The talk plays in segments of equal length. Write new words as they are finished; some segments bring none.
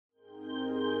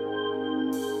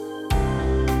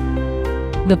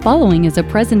The following is a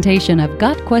presentation of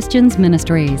Got Questions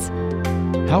Ministries.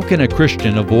 How can a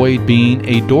Christian avoid being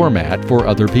a doormat for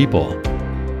other people?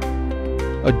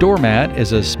 A doormat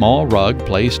is a small rug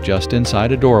placed just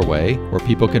inside a doorway where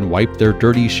people can wipe their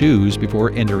dirty shoes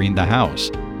before entering the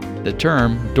house. The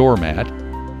term doormat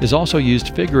is also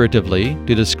used figuratively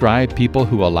to describe people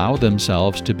who allow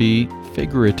themselves to be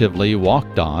figuratively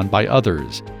walked on by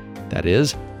others. That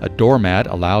is, a doormat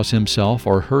allows himself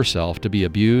or herself to be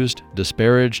abused,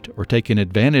 disparaged, or taken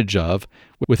advantage of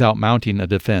without mounting a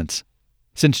defense.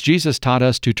 Since Jesus taught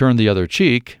us to turn the other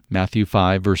cheek, Matthew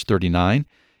 5, verse 39,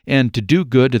 and to do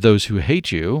good to those who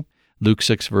hate you, Luke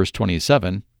 6, verse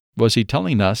 27, was he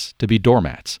telling us to be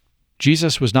doormats?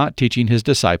 Jesus was not teaching his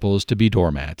disciples to be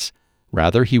doormats.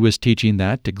 Rather, he was teaching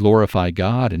that to glorify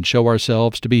God and show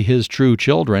ourselves to be his true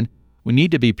children, we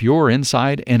need to be pure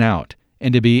inside and out,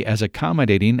 and to be as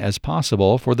accommodating as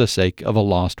possible for the sake of a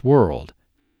lost world.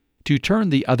 To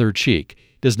turn the other cheek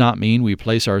does not mean we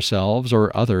place ourselves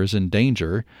or others in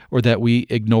danger, or that we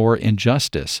ignore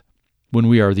injustice. When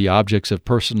we are the objects of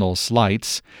personal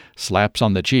slights, slaps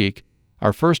on the cheek,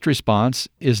 our first response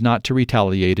is not to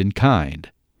retaliate in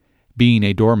kind. Being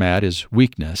a doormat is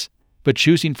weakness, but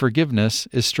choosing forgiveness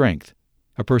is strength.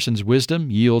 A person's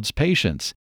wisdom yields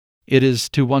patience. It is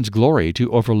to one's glory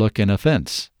to overlook an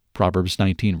offense. Proverbs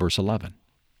 19, verse 11.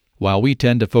 While we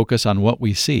tend to focus on what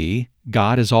we see,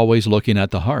 God is always looking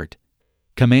at the heart.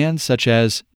 Commands such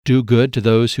as, "Do good to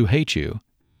those who hate you,"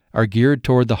 are geared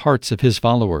toward the hearts of his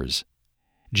followers.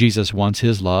 Jesus wants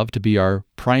his love to be our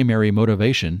primary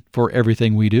motivation for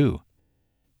everything we do.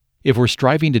 If we're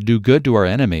striving to do good to our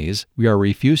enemies, we are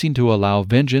refusing to allow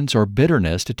vengeance or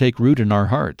bitterness to take root in our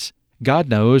hearts. God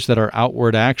knows that our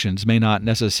outward actions may not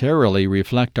necessarily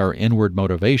reflect our inward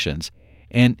motivations,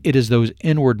 and it is those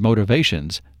inward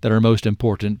motivations that are most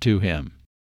important to him.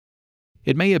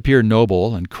 It may appear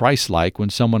noble and Christ-like when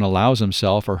someone allows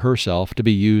himself or herself to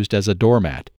be used as a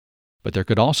doormat, but there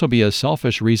could also be a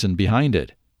selfish reason behind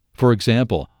it. For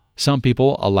example, some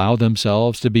people allow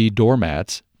themselves to be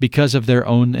doormats because of their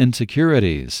own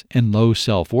insecurities and low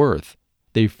self-worth.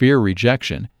 They fear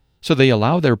rejection, so they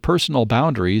allow their personal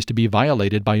boundaries to be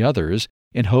violated by others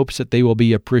in hopes that they will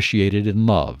be appreciated and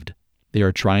loved. They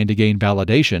are trying to gain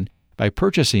validation by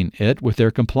purchasing it with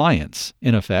their compliance,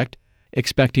 in effect,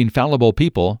 expecting fallible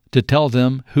people to tell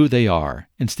them who they are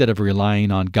instead of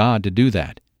relying on God to do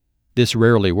that. This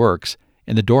rarely works,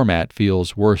 and the doormat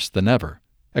feels worse than ever.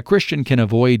 A Christian can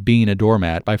avoid being a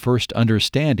doormat by first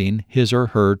understanding his or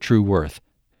her true worth.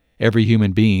 Every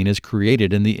human being is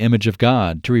created in the image of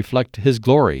God to reflect his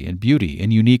glory and beauty in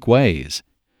unique ways.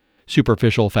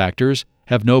 Superficial factors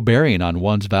have no bearing on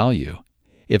one's value.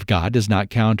 If God does not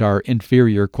count our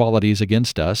inferior qualities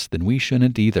against us, then we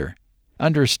shouldn't either.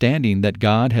 Understanding that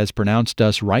God has pronounced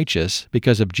us righteous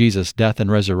because of Jesus' death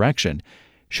and resurrection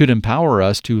should empower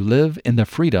us to live in the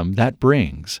freedom that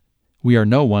brings. We are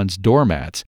no one's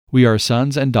doormats. We are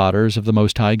sons and daughters of the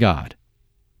Most High God.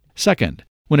 Second,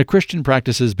 when a Christian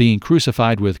practices being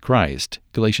crucified with Christ,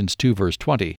 Galatians 2, verse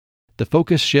 20, the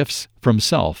focus shifts from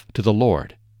self to the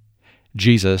Lord.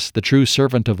 Jesus, the true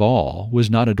servant of all, was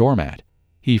not a doormat.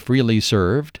 He freely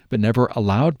served, but never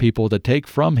allowed people to take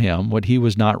from him what he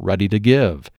was not ready to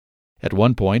give. At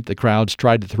one point, the crowds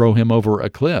tried to throw him over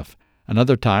a cliff.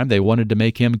 Another time, they wanted to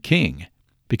make him king.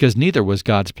 Because neither was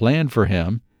God's plan for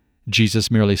him,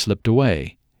 Jesus merely slipped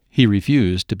away. He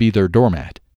refused to be their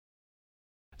doormat.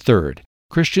 Third,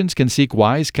 Christians can seek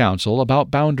wise counsel about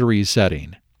boundary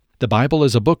setting. The Bible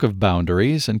is a book of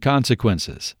boundaries and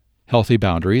consequences. Healthy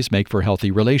boundaries make for healthy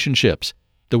relationships.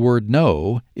 The word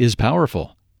no is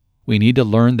powerful. We need to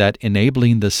learn that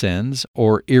enabling the sins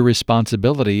or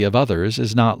irresponsibility of others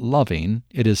is not loving,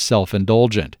 it is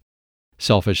self-indulgent.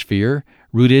 Selfish fear,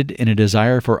 rooted in a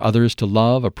desire for others to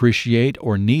love, appreciate,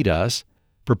 or need us,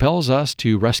 propels us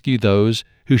to rescue those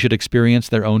who should experience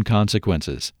their own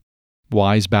consequences.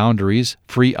 Wise boundaries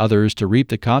free others to reap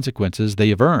the consequences they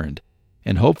have earned,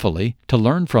 and hopefully to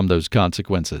learn from those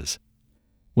consequences.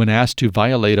 When asked to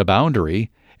violate a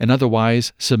boundary, an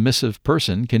otherwise submissive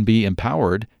person can be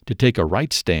empowered to take a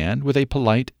right stand with a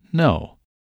polite no.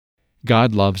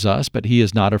 God loves us, but he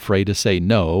is not afraid to say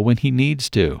no when he needs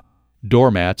to.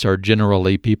 Doormats are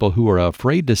generally people who are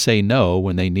afraid to say no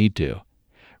when they need to.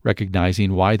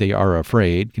 Recognizing why they are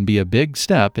afraid can be a big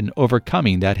step in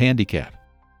overcoming that handicap.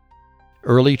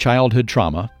 Early childhood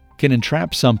trauma can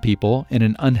entrap some people in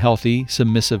an unhealthy,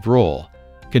 submissive role,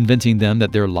 convincing them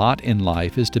that their lot in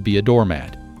life is to be a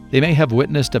doormat. They may have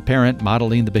witnessed a parent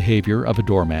modeling the behavior of a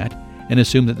doormat and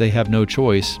assume that they have no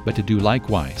choice but to do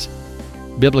likewise.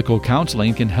 Biblical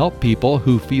counseling can help people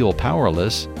who feel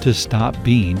powerless to stop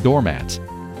being doormats.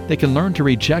 they can learn to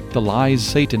reject the lies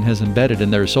Satan has embedded in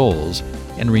their souls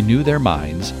and renew their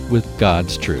minds with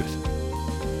God's truth.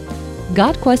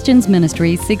 Got Questions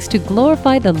Ministry seeks to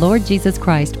glorify the Lord Jesus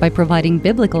Christ by providing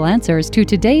biblical answers to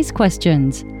today's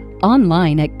questions.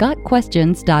 Online at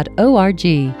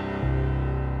gotquestions.org.